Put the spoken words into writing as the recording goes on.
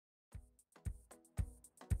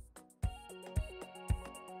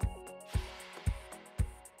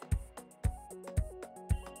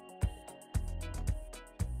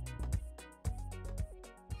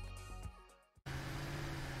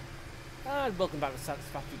And welcome back to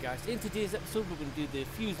Satisfactory, guys. In today's episode we're going to do the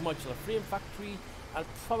fused modular frame factory and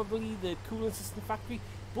probably the cooling system factory.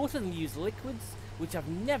 Both of them use liquids, which I've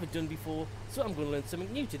never done before, so I'm going to learn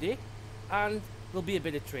something new today. And there'll be a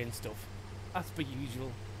bit of train stuff, as per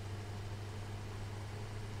usual.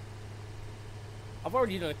 I've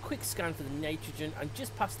already done a quick scan for the nitrogen, and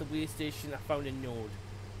just past the weigh station I found a node.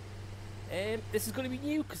 This is going to be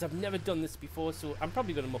new because I've never done this before, so I'm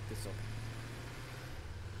probably going to muck this up.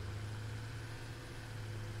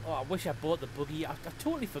 Oh, I wish I bought the buggy. I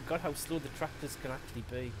totally forgot how slow the tractors can actually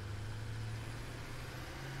be.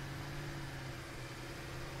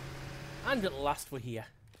 And at last we're here.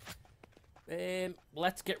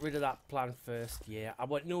 Let's get rid of that plant first. Yeah, I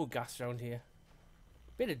want no gas around here.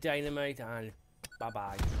 Bit of dynamite and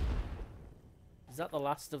bye-bye. Is that the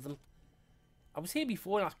last of them? I was here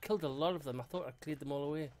before and I killed a lot of them. I thought I cleared them all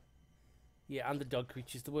away. Yeah, and the dog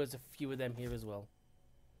creatures. There was a few of them here as well.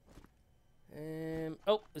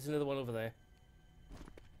 Oh, there's another one over there.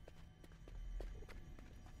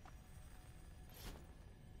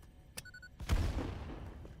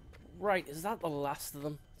 Right, is that the last of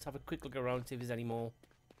them? Let's have a quick look around, see if there's any more.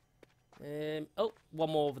 Oh, one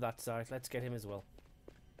more over that side. Let's get him as well.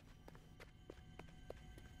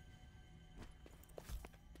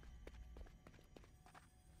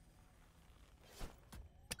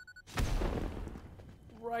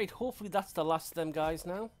 Right, hopefully that's the last of them guys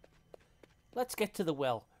now. Let's get to the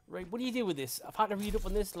well. Right, what do you do with this? I've had to read up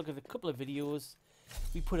on this, look at a couple of videos.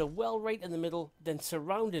 We put a well right in the middle, then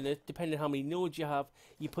surrounding it, depending on how many nodes you have,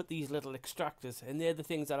 you put these little extractors, and they're the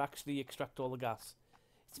things that actually extract all the gas.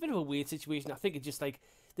 It's a bit of a weird situation. I think it's just like,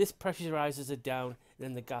 this pressurizes it down, and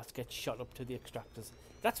then the gas gets shot up to the extractors.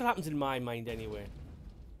 That's what happens in my mind anyway.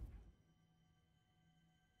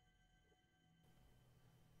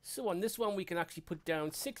 So on this one we can actually put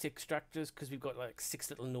down 6 extractors, because we've got like 6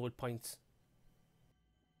 little node points.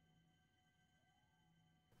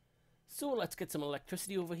 So let's get some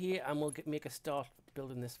electricity over here and we'll make a start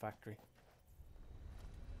building this factory.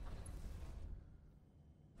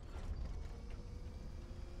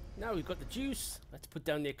 Now we've got the juice, let's put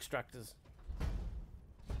down the extractors.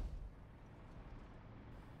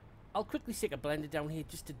 I'll quickly stick a blender down here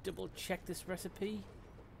just to double check this recipe.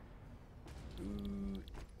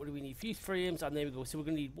 What do we need? Fused frames, and there we go. So we're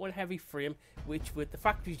going to need one heavy frame, which with the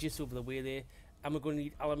factory's just over the way there. And we're going to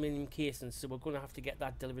need aluminium casings, so we're going to have to get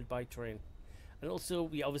that delivered by train. And also,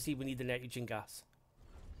 we need the nitrogen gas.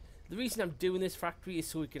 The reason I'm doing this factory is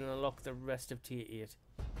so we can unlock the rest of tier 8.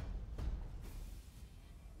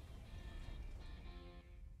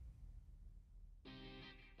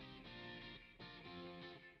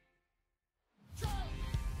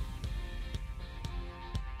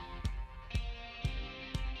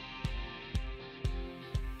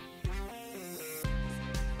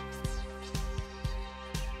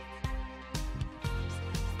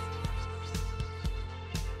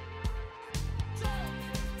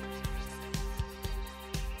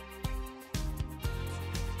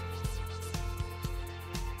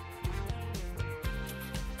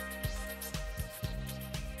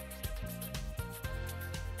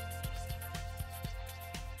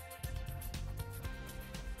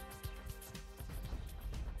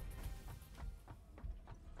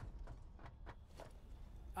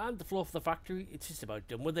 And the floor for the factory, it's just about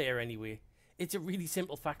done. We're there anyway. It's a really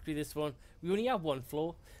simple factory, this one. We only have one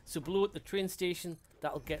floor. So below at the train station,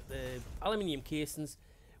 that'll get the aluminium casings.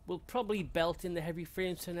 We'll probably belt in the heavy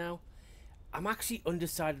frames for now. I'm actually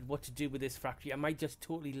undecided what to do with this factory. I might just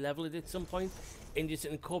totally level it at some point and just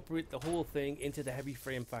incorporate the whole thing into the heavy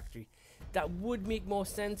frame factory. That would make more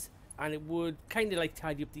sense, and it would kind of like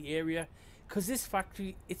tidy up the area. Because this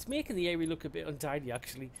factory, it's making the area look a bit untidy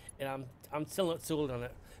actually, and I'm still not sold on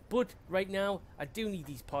it. But right now, I do need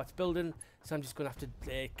these parts building, so I'm just going to have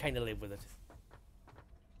to kind of live with it.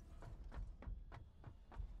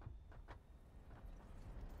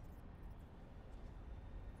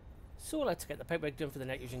 So let's get the pipework done for the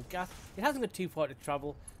nitrogen gas. It hasn't got too far to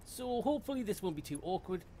travel, so hopefully this won't be too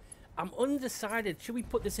awkward. I'm undecided, should we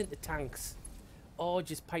put this into tanks or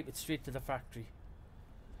just pipe it straight to the factory?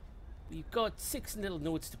 We've got 6 little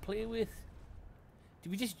nodes to play with. Do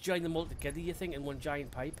we just join them all together, you think, in one giant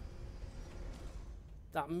pipe?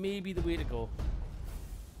 That may be the way to go.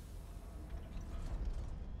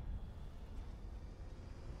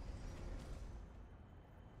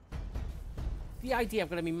 The idea I've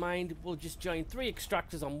got in my mind, we'll just join 3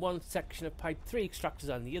 extractors on one section of pipe, 3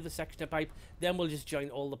 extractors on the other section of pipe, then we'll just join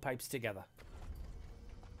all the pipes together.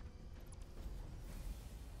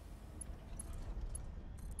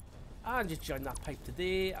 And just join that pipe to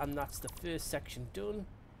there, and that's the first section done.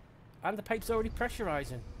 And the pipe's already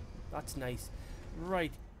pressurizing. That's nice.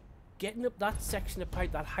 Right, getting up that section of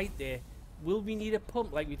pipe, that height there, will we need a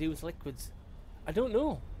pump like we do with liquids? I don't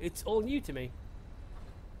know. It's all new to me.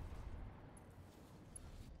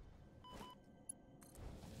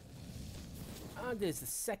 And there's the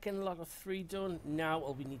second lot of 3 done. Now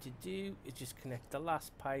all we need to do is just connect the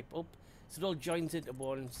last pipe up so it all joins into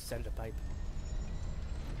one center pipe.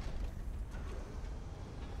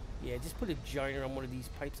 Yeah, just put a joiner on one of these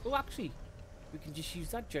pipes. Oh, actually, we can just use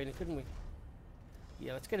that joiner, couldn't we?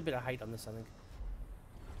 Yeah, let's get a bit of height on this, I think.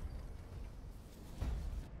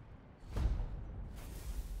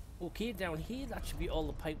 Okay, down here, that should be all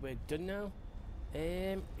the pipe work done now.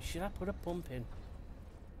 Should I put a pump in?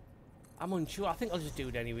 I'm unsure. I think I'll just do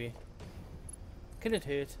it anyway. Can it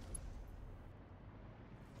hurt?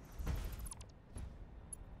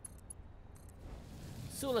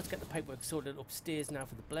 So let's get the pipework sorted upstairs now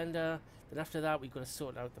for the blender. Then after that, we've got to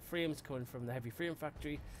sort out the frames coming from the heavy frame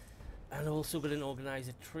factory. And also got to organise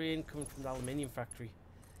a train coming from the aluminium factory.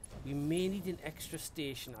 We may need an extra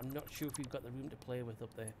station. I'm not sure if we've got the room to play with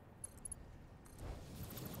up there.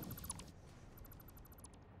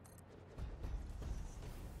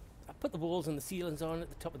 I put the walls and the ceilings on at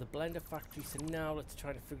the top of the blender factory, so now let's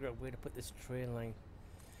try to figure out where to put this train line.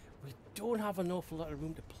 We don't have an awful lot of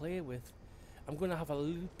room to play with. I'm going to have a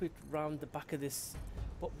loop it round the back of this,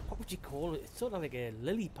 what would you call it? It's sort of like a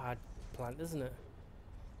lily pad plant, isn't it?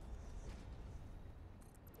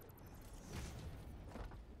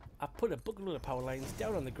 I put a bucketload of power lines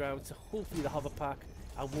down on the ground, so hopefully the hover park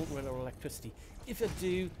I won't run out of electricity. If I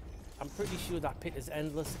do, I'm pretty sure that pit is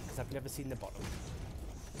endless because I've never seen the bottom.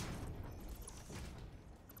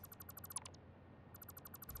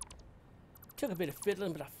 Took a bit of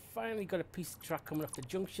fiddling, but I finally got a piece of track coming off the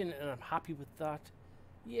junction and I'm happy with that.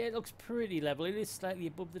 Yeah, it looks pretty level. It is slightly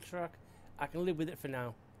above the track. I can live with it for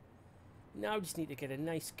now. Now I just need to get a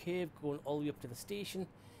nice curve going all the way up to the station.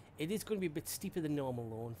 It is going to be a bit steeper than normal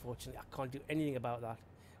though, unfortunately. I can't do anything about that.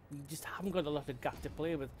 We just haven't got a lot of gap to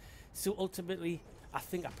play with. So ultimately, I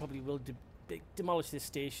think I probably will demolish this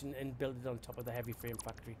station and build it on top of the heavy frame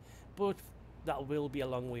factory. But that will be a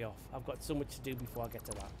long way off. I've got so much to do before I get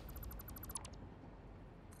to that.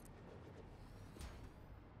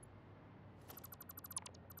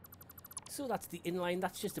 So that's the inline.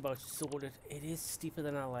 That's just about sorted. It is steeper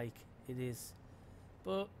than I like. It is.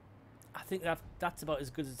 But I think that's about as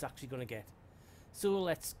good as it's actually going to get. So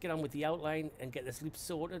let's get on with the outline and get this loop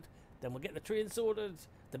sorted. Then we'll get the train sorted,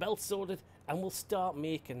 the belt sorted, and we'll start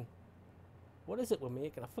making... What is it we're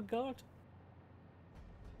making? I forgot.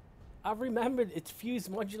 I've remembered. It's fused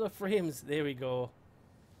modular frames. There we go.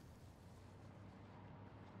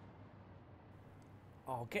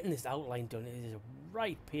 Oh, getting this outline done is a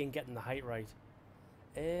right pain getting the height right.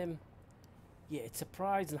 Yeah, it's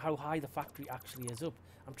surprising how high the factory actually is up.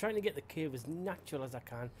 I'm trying to get the curve as natural as I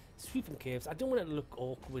can. Sweeping curves. I don't want it to look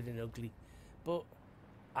awkward and ugly. But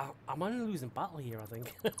I'm on a losing battle here, I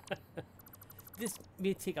think. This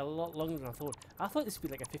may take a lot longer than I thought. I thought this would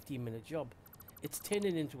be like a 15-minute job. It's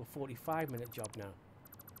turning into a 45-minute job now.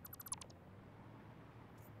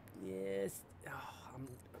 Yes. Oh,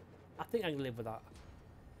 I think I can live with that.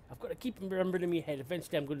 I've got to keep remembering in my head.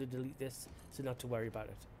 Eventually I'm going to delete this, so not to worry about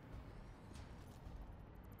it.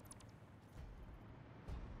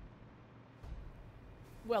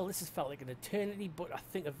 Well, this has felt like an eternity, but I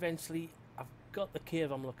think eventually I've got the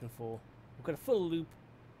curve I'm looking for. We've got a full loop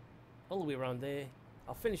all the way around there.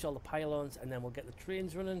 I'll finish all the pylons and then we'll get the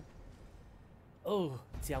trains running. Oh,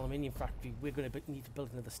 it's the aluminium factory. We're going to need to build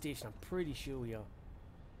another station. I'm pretty sure we are.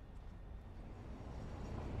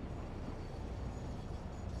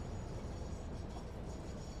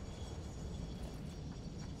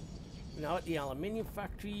 Now at the aluminium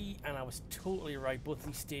factory, and I was totally right, both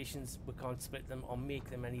these stations, we can't split them or make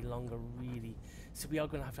them any longer really. So we are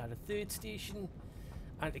going to have to add a third station,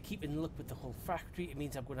 and to keep in look with the whole factory, it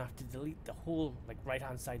means I'm going to have to delete the whole like right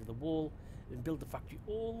hand side of the wall and build the factory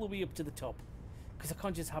all the way up to the top. Because I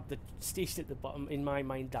can't just have the station at the bottom. In my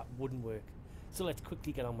mind that wouldn't work. So let's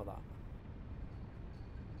quickly get on with that.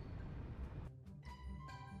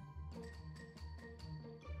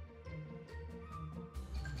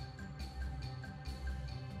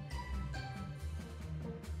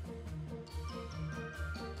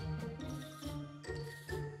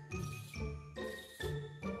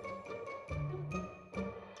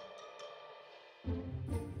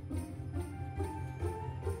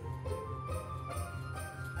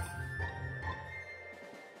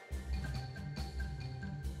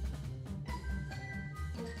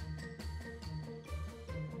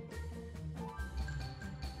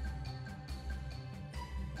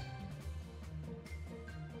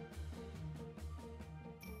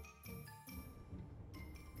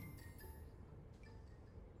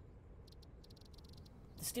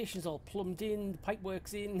 The station's all plumbed in, the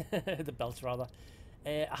pipework's in, the belts rather.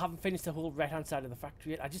 I haven't finished the whole right hand side of the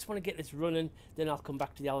factory yet. I just want to get this running, then I'll come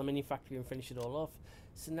back to the aluminium factory and finish it all off.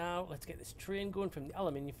 So now let's get this train going from the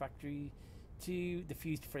aluminium factory to the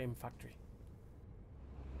fused frame factory.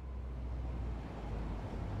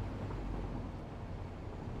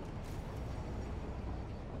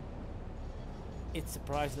 It's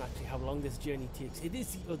surprising actually how long this journey takes. It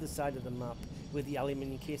is the other side of the map where the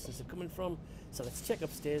aluminium casings are coming from. So let's check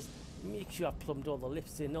upstairs, make sure I've plumbed all the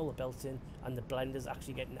lifts in, all the belts in, and the blender's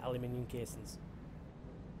actually getting aluminium casings.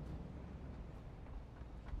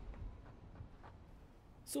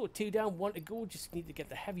 So 2 down, 1 to go. Just need to get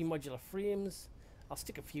the heavy modular frames. I'll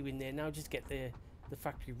stick a few in there now, just get the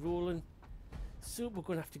factory rolling. So we're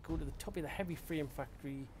going to have to go to the top of the heavy frame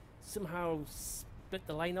factory, somehow split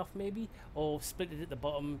the line off maybe, or split it at the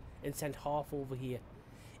bottom and send half over here.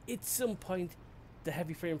 At some point, the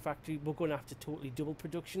heavy frame factory, we're going to have to totally double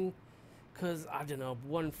production, because I don't know,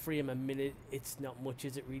 1 frame a minute, it's not much,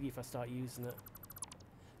 is it really, if I start using it?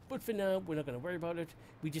 But for now, we're not going to worry about it.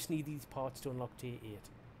 We just need these parts to unlock tier 8.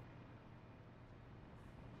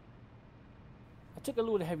 I took a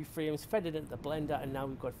load of heavy frames, fed it into the blender, and now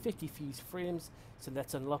we've got 50 fused frames, so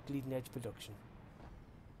let's unlock leading edge production.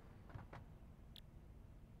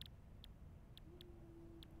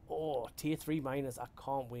 Oh, tier 3 miners, I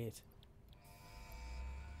can't wait.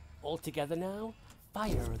 All together now,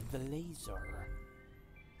 fire the laser.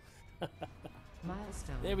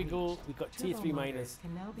 Milestone. There we go, we've got tier 3 miners.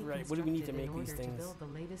 Right, what do we need to make these things? To build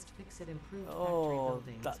the latest fix-it improved Oh,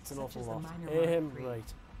 factory that's an awful such as lot. the minor Mark III.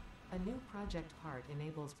 Right. A new project part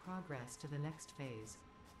enables progress to the next phase.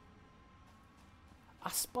 I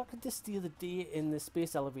spotted this the other day in the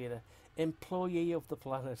space elevator. Employee of the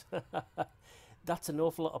planet. That's an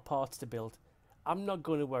awful lot of parts to build. I'm not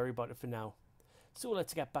going to worry about it for now. So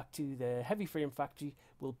let's get back to the heavy frame factory.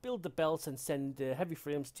 We'll build the belts and send the heavy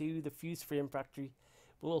frames to the fused frame factory.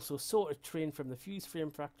 We'll also sort a train from the fused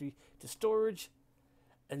frame factory to storage.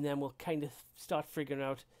 And then we'll kind of start figuring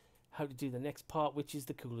out how to do the next part, which is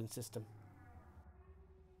the cooling system.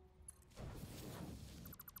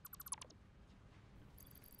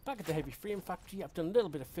 Back at the heavy frame factory, I've done a little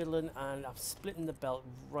bit of fiddling and I've split the belt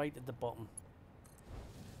right at the bottom.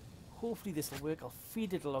 Hopefully this will work. I'll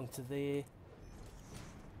feed it along to there.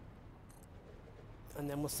 And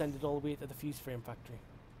then we'll send it all the way to the fused frame factory.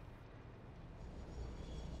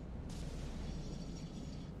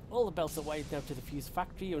 All the belts are wired now to the fused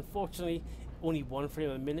factory. Unfortunately, only 1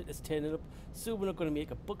 frame a minute is turning up, so we're not going to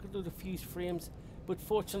make a bucket load of fused frames, but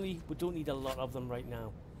fortunately we don't need a lot of them right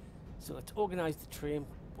now. So let's organise the train.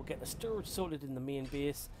 We'll get the storage sorted in the main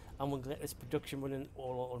base, and we'll get this production running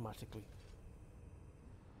all automatically.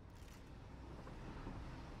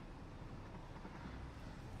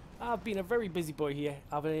 I've been a very busy boy here.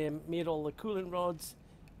 I've made all the coolant rods,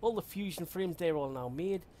 all the fusion frames, they're all now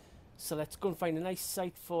made. So let's go and find a nice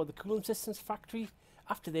site for the coolant systems factory.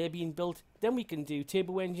 After they're being built, then we can do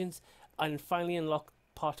turbo engines and finally unlock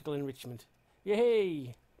particle enrichment.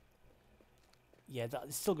 Yay! Yeah,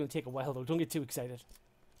 that's still going to take a while though, don't get too excited.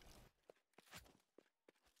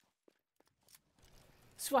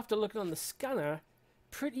 So after looking on the scanner,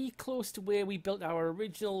 pretty close to where we built our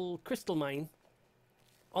original crystal mine,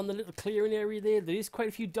 on the little clearing area there is quite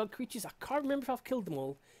a few dog creatures. I can't remember if I've killed them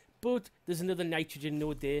all, but there's another nitrogen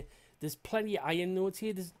node there. There's plenty of iron nodes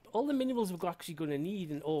here. There's all the minerals we're actually going to need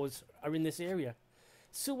and ores are in this area.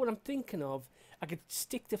 So what I'm thinking of, I could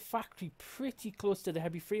stick the factory pretty close to the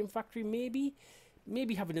heavy frame factory, maybe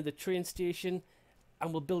have another train station,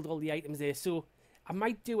 and we'll build all the items there. So I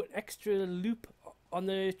might do an extra loop on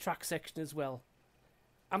the track section as well.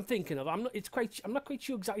 I'm thinking of. I'm not quite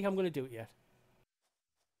sure exactly how I'm going to do it yet.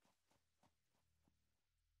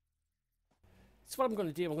 So what I'm going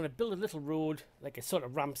to do, I'm going to build a little road, like a sort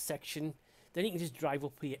of ramp section. Then you can just drive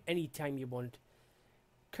up here anytime you want.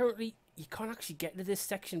 Currently, you can't actually get into this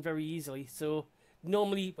section very easily. So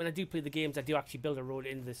normally, when I do play the games, I do actually build a road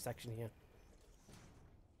into this section here.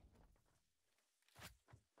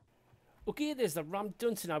 Okay, there's the ramp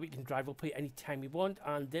done, so now we can drive up here anytime we want.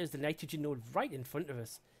 And there's the nitrogen node right in front of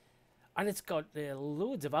us. And it's got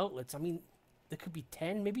loads of outlets. I mean, there could be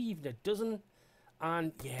 10, maybe even a dozen.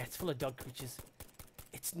 And yeah, it's full of dog creatures.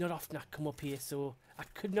 It's not often I come up here, so I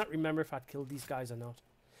could not remember if I'd killed these guys or not.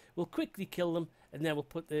 We'll quickly kill them, and then we'll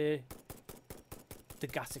put the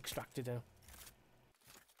gas extractor down.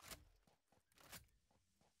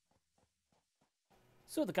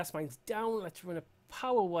 So the gas mine's down. Let's run a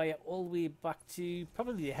power wire all the way back to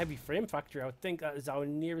probably the heavy frame factory. I would think that is our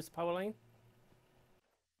nearest power line.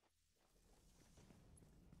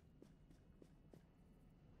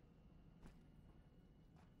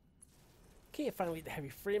 Can't find the heavy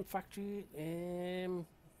frame factory.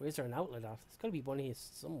 Where's there an outlet at? There's got to be one here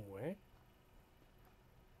somewhere.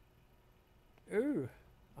 Oh,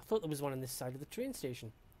 I thought there was one on this side of the train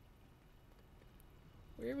station.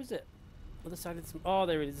 Where is it? Other side of this. Oh,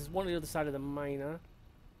 there it is. There's one on the other side of the miner.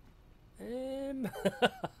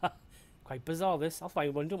 Quite bizarre this. I'll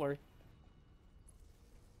find one, don't worry.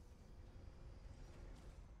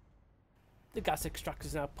 The gas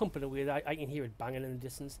extractor's now pumping away. I can hear it banging in the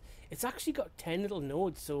distance. It's actually got 10 little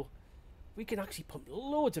nodes, so we can actually pump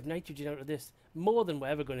loads of nitrogen out of this. More than we're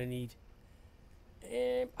ever going to need.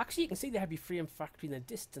 Actually, you can see the heavy frame factory in the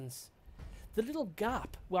distance. The little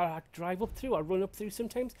gap where I drive up through, I run up through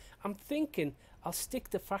sometimes, I'm thinking I'll stick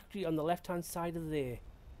the factory on the left-hand side of there.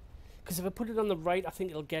 Because if I put it on the right, I think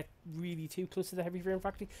it'll get really too close to the heavy frame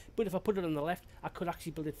factory. But if I put it on the left, I could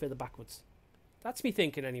actually build it further backwards. That's me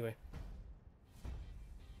thinking anyway.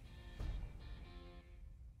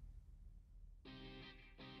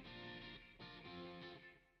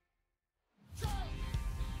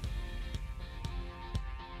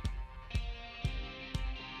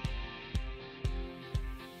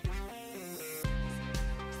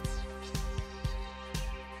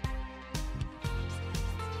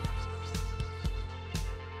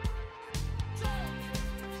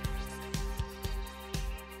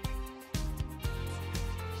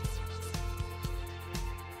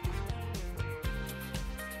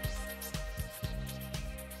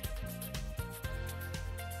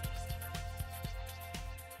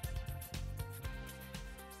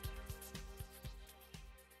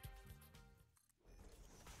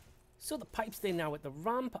 So the pipe's there now at the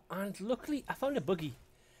ramp, and luckily I found a buggy.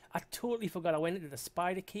 I totally forgot I went into the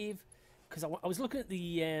spider cave because I was looking at the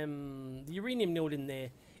uranium node in there.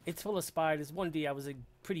 It's full of spiders. One day I was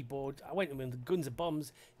pretty bored. I went in with guns and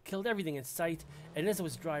bombs, killed everything in sight, and as I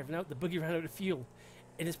was driving out, the buggy ran out of fuel.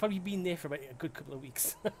 It has probably been there for about a good couple of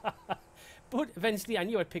weeks. But eventually I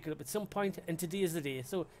knew I'd pick it up at some point, and today is the day.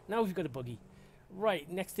 So now we've got a buggy.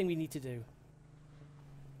 Right, next thing we need to do.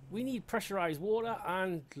 We need pressurized water,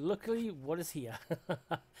 and luckily, what is here?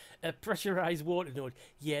 A pressurized water node.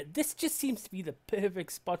 Yeah, this just seems to be the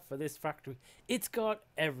perfect spot for this factory. It's got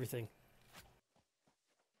everything.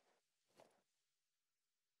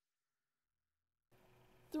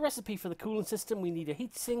 The recipe for the cooling system, we need a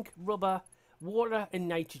heatsink, rubber, water and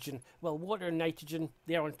nitrogen. Well, water and nitrogen,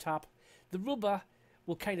 they're on top. The rubber,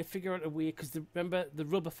 we'll kind of figure out a way, because remember, the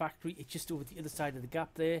rubber factory, it's just over the other side of the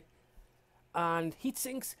gap there. And heat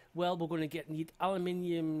sinks, well, we're going to need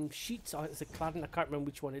aluminium sheets, or it's a cladding, I can't remember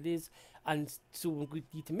which one it is, and so we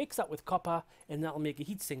need to mix that with copper, and that'll make a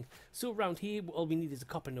heat sink. So around here, all we need is a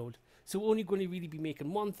copper node. So we're only going to really be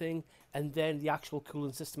making one thing, and then the actual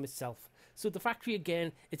cooling system itself. So the factory,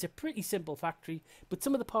 again, it's a pretty simple factory, but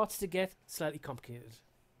some of the parts to get, slightly complicated.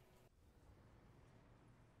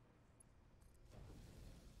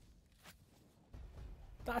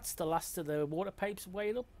 That's the last of the water pipes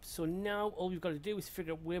wired up. So now all we've got to do is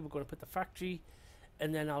figure out where we're going to put the factory,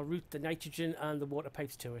 and then I'll route the nitrogen and the water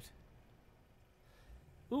pipes to it.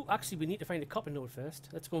 Oh, actually we need to find a copper node first.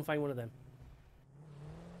 Let's go and find one of them.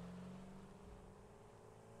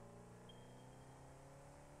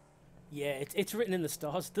 Yeah, it's written in the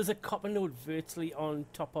stars. There's a copper node virtually on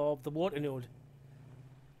top of the water node.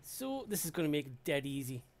 So this is going to make it dead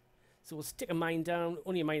easy. So we'll stick a mine down,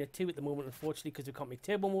 only a mine or two at the moment, unfortunately, because we can't make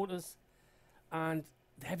turbo motors. And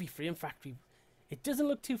the heavy frame factory, it doesn't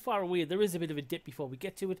look too far away. There is a bit of a dip before we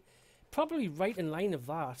get to it. Probably right in line of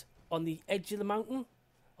that, on the edge of the mountain,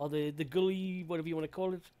 or the gully, whatever you want to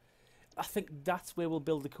call it. I think that's where we'll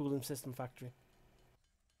build the cooling system factory.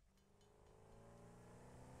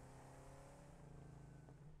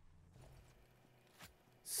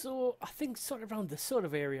 So I think sort of around this sort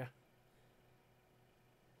of area.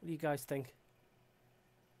 What do you guys think?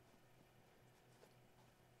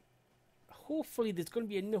 Hopefully there's going to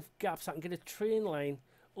be enough gaps so I can get a train line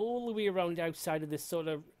all the way around the outside of this sort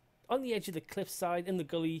of, on the edge of the cliffside, in the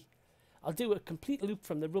gully. I'll do a complete loop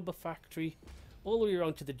from the rubber factory all the way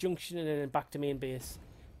around to the junction and then back to main base.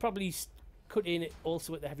 Probably cut in it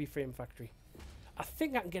also at the heavy frame factory. I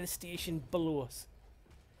think I can get a station below us.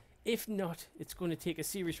 If not, it's going to take a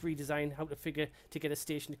serious redesign how to get a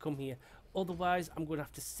station to come here. Otherwise, I'm going to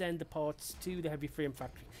have to send the parts to the heavy frame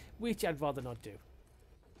factory, which I'd rather not do.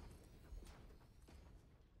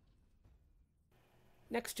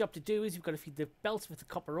 Next job to do is we've got to feed the belts with the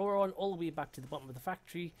copper ore on all the way back to the bottom of the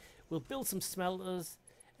factory. We'll build some smelters,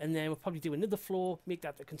 and then we'll probably do another floor, make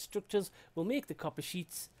that the constructors. We'll make the copper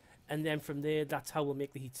sheets, and then from there, that's how we'll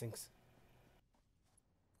make the heat sinks.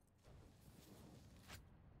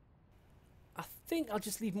 I think I'll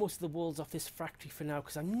just leave most of the walls off this factory for now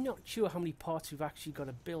because I'm not sure how many parts we've actually got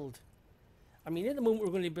to build. I mean, at the moment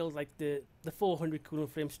we're going to build like the 400 cooling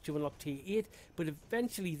frames to unlock T8, but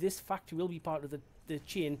eventually this factory will be part of the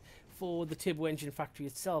chain for the turbo engine factory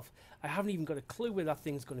itself. I haven't even got a clue where that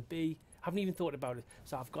thing's going to be. I haven't even thought about it,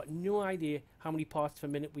 so I've got no idea how many parts per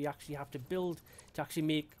minute we actually have to build to actually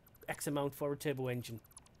make X amount for a turbo engine.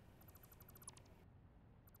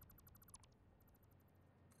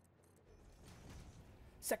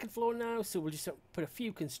 Second floor now, so we'll just put a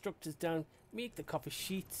few constructors down, make the copper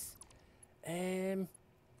sheets.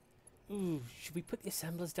 Ooh, should we put the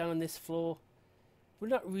assemblers down on this floor? We're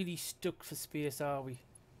not really stuck for space, are we?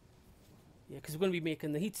 Yeah, because we're going to be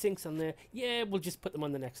making the heat sinks on there. Yeah, we'll just put them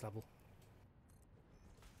on the next level.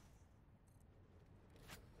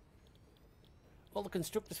 All the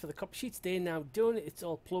constructors for the copper sheets, they're now done. It's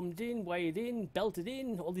all plumbed in, wired in, belted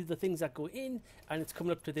in, all the other things that go in, and it's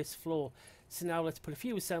coming up to this floor. So now let's put a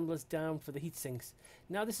few assemblers down for the heat sinks.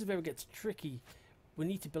 Now this is where it gets tricky. We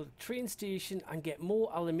need to build a train station and get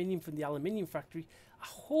more aluminium from the aluminium factory. I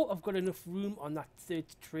hope I've got enough room on that third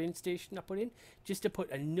train station I put in just to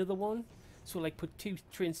put another one. So like put 2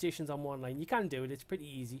 train stations on one line. You can do it, it's pretty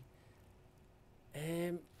easy.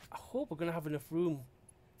 I hope we're going to have enough room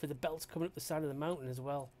for the belts coming up the side of the mountain as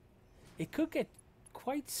well. It could get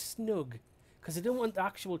quite snug because I don't want the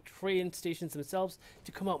actual train stations themselves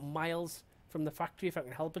to come out miles from the factory if I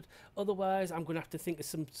can help it. Otherwise I'm going to have to think of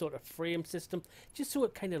some sort of frame system just so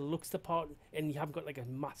it kind of looks the part and you haven't got like a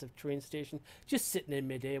massive train station just sitting in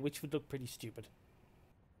mid-air, which would look pretty stupid.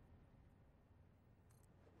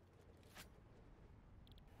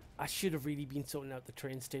 I should have really been sorting out the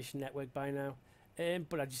train station network by now,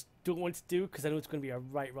 but I just don't want to do it because I know it's going to be a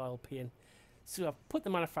right royal pain. So I've put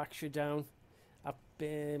the manufacturer down,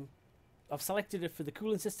 I've selected it for the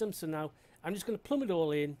cooling system, so now I'm just going to plumb it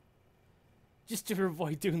all in just to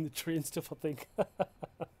avoid doing the train stuff, I think.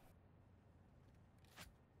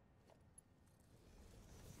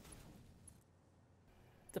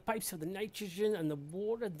 The pipes for the nitrogen and the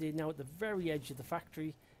water, they're now at the very edge of the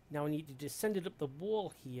factory. Now I need to just send it up the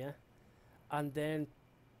wall here and then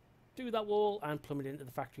do that wall and plumb it into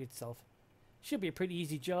the factory itself. Should be a pretty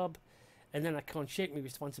easy job, and then I can't shake my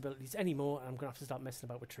responsibilities anymore and I'm going to have to start messing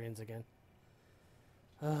about with trains again.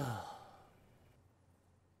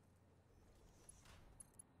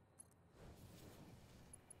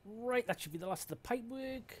 Right, that should be the last of the pipe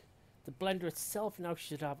work. The blender itself now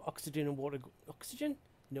should have oxygen and water. Oxygen?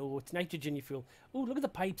 No, it's nitrogen you fuel. Oh, look at the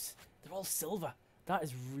pipes. They're all silver. That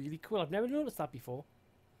is really cool. I've never noticed that before.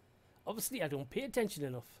 Obviously, I don't pay attention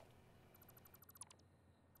enough.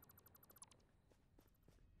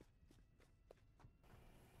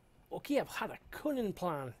 Okay, I've had a cunning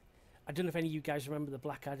plan. I don't know if any of you guys remember the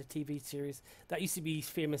Blackadder TV series. That used to be his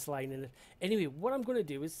famous line in it. Anyway, what I'm going to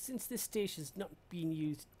do is, since this station's not being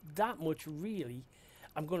used that much really,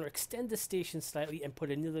 I'm going to extend the station slightly and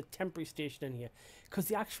put another temporary station in here. Because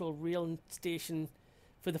the actual real station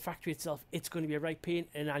for the factory itself, it's going to be a right pain,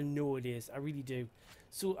 and I know it is. I really do.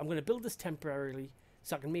 So I'm going to build this temporarily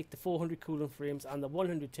so I can make the 400 cooling frames and the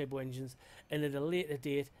 100 turbo engines, and at a later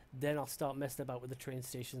date, then I'll start messing about with the train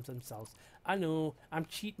stations themselves. I know, I'm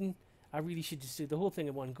cheating. I really should just do the whole thing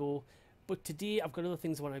in one go. But today I've got other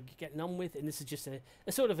things I want to be getting on with, and this is just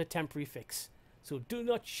a sort of a temporary fix. So do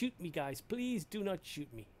not shoot me, guys. Please do not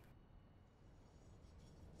shoot me.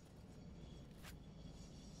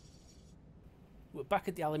 We're back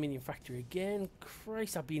at the aluminium factory again.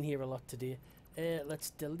 Christ, I've been here a lot today. Let's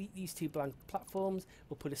delete these 2 blank platforms.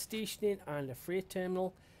 We'll put a station in and a freight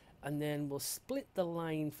terminal, and then we'll split the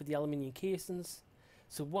line for the aluminium casings.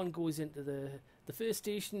 So one goes into the first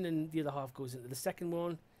station and the other half goes into the second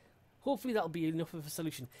one. Hopefully that'll be enough of a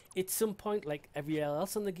solution. At some point, like everywhere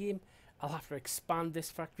else in the game, I'll have to expand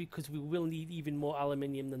this factory because we will need even more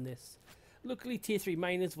aluminium than this. Luckily, tier 3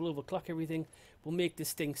 miners will overclock everything. We'll make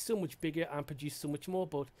this thing so much bigger and produce so much more,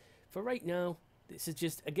 but for right now, this is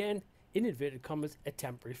just, again, in inverted commas, a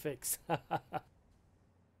temporary fix.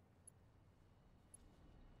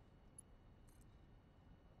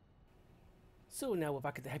 So now we're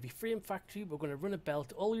back at the heavy frame factory. We're going to run a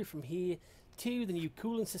belt all the way from here to the new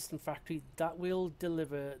cooling system factory that will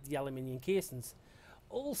deliver the aluminium casings.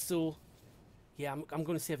 Also, yeah, I'm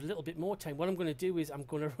going to save a little bit more time. What I'm going to do is I'm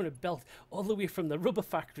going to run a belt all the way from the rubber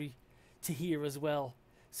factory to here as well.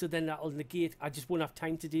 So then that'll negate, I just won't have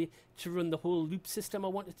time today to run the whole loop system I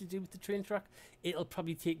wanted to do with the train track. It'll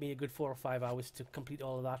probably take me a good 4 or 5 hours to complete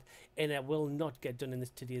all of that, and it will not get done in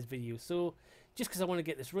today's video. So just because I want to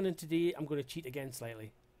get this running today, I'm going to cheat again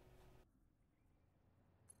slightly.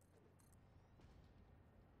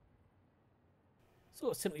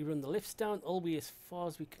 So simply run the lifts down all the way as far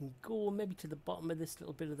as we can go, maybe to the bottom of this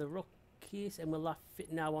little bit of the rock case, and will that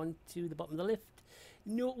fit now onto the bottom of the lift?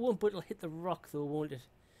 No, it won't, but it'll hit the rock though, won't it?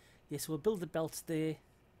 Yes, we'll build the belts there.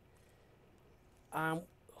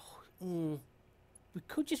 We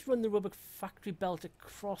could just run the rubber factory belt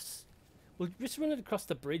across. We'll just run it across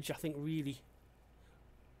the bridge, I think, really.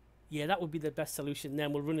 Yeah, that would be the best solution.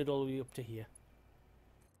 Then we'll run it all the way up to here.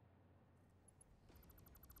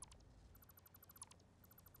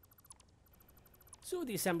 So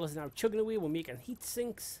the assemblers are now chugging away. We're making heat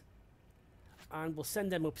sinks. And we'll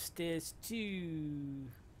send them upstairs to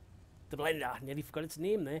the blender. Nearly forgot its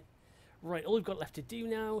name there. Right, all we've got left to do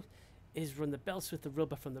now is run the belts with the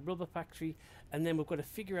rubber from the rubber factory, and then we've got to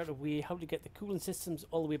figure out a way how to get the cooling systems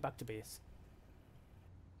all the way back to base.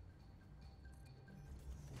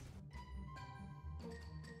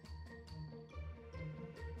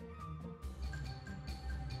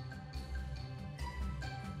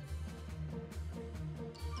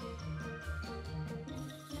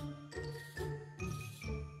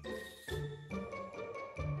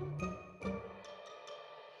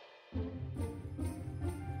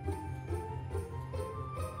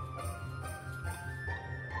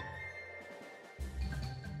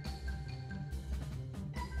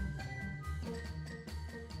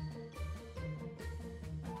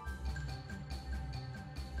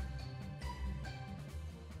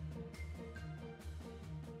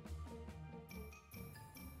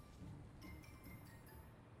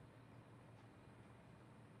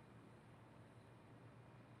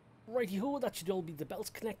 Righty-ho, that should all be the belts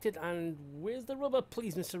connected, and where's the rubber?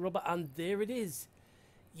 Please, Mr. Rubber, and there it is.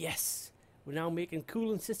 Yes, we're now making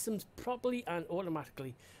cooling systems properly and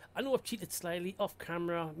automatically. I know I've cheated slightly off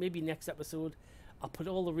camera, maybe next episode I'll put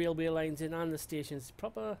all the railway lines in and the stations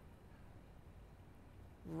proper.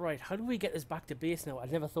 Right, how do we get this back to base now? I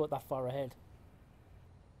never thought that far ahead.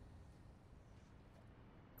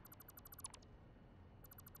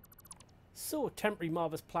 So, temporary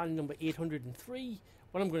Marvis plan number 803.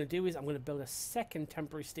 What I'm going to do is I'm going to build a second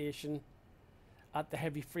temporary station at the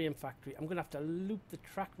heavy frame factory. I'm going to have to loop the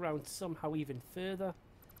track round somehow even further.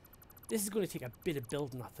 This is going to take a bit of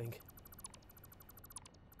building, I think.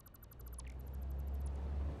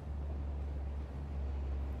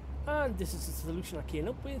 And this is the solution I came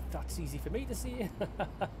up with. That's easy for me to see.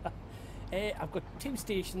 I've got two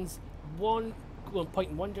stations, one going point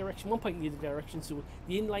in one direction, one point in the other direction, so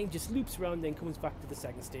the inline just loops around then comes back to the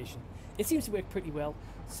second station. It seems to work pretty well,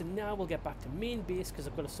 so now we'll get back to main base because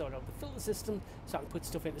I've got to sort out the filter system so I can put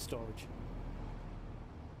stuff into storage.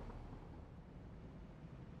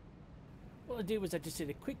 What I do is I just did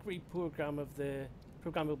a quick reprogram of the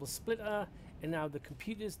programmable splitter, and now the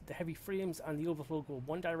computers, the heavy frames and the overflow go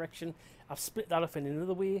one direction. I've split that off in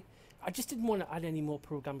another way. I just didn't want to add any more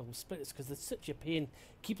programmable splitters because it's such a pain.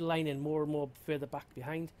 Keep lining more and more further back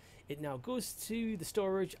behind. It now goes to the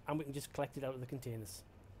storage and we can just collect it out of the containers.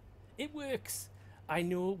 It works. I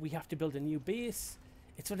know we have to build a new base.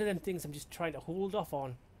 It's one of them things I'm just trying to hold off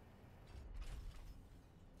on.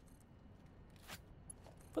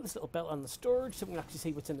 Put this little belt on the storage so we can actually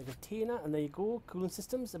see what's in the container, and there you go, cooling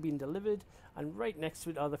systems are being delivered, and right next to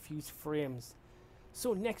it are the fused frames.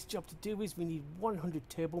 So next job to do is we need 100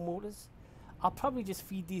 turbo motors. I'll probably just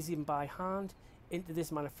feed these in by hand into this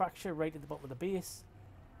manufacturer right at the bottom of the base,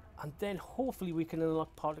 and then hopefully we can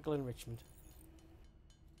unlock particle enrichment.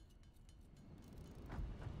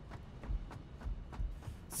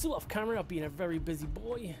 So off camera I've been a very busy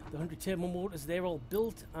boy. The 100 turbo motors, they're all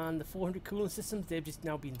built, and the 400 cooling systems, they've just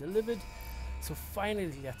now been delivered. So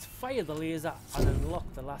finally let's fire the laser and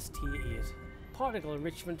unlock the last tier 8. Particle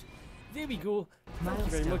enrichment. There we go. Thank you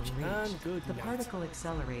very much and good The night. particle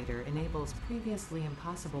accelerator enables previously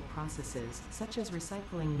impossible processes such as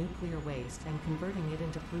recycling nuclear waste and converting it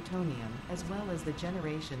into plutonium, as well as the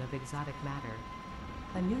generation of exotic matter.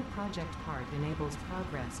 A new project part enables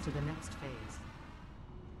progress to the next phase.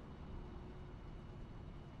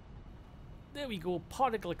 There we go,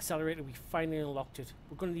 particle accelerator, we finally unlocked it.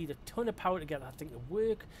 We're going to need a ton of power to get that thing to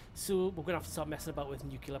work, so we're going to have to start messing about with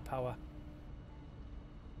nuclear power.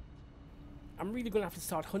 I'm really going to have to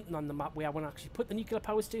start hunting on the map where I want to actually put the nuclear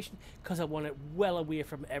power station, because I want it well away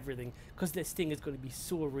from everything, because this thing is going to be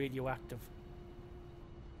so radioactive.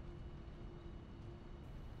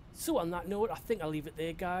 So on that note, I think I'll leave it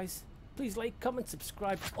there, guys. Please like, comment,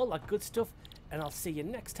 subscribe, all that good stuff, and I'll see you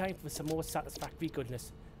next time for some more Satisfactory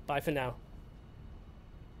goodness. Bye for now.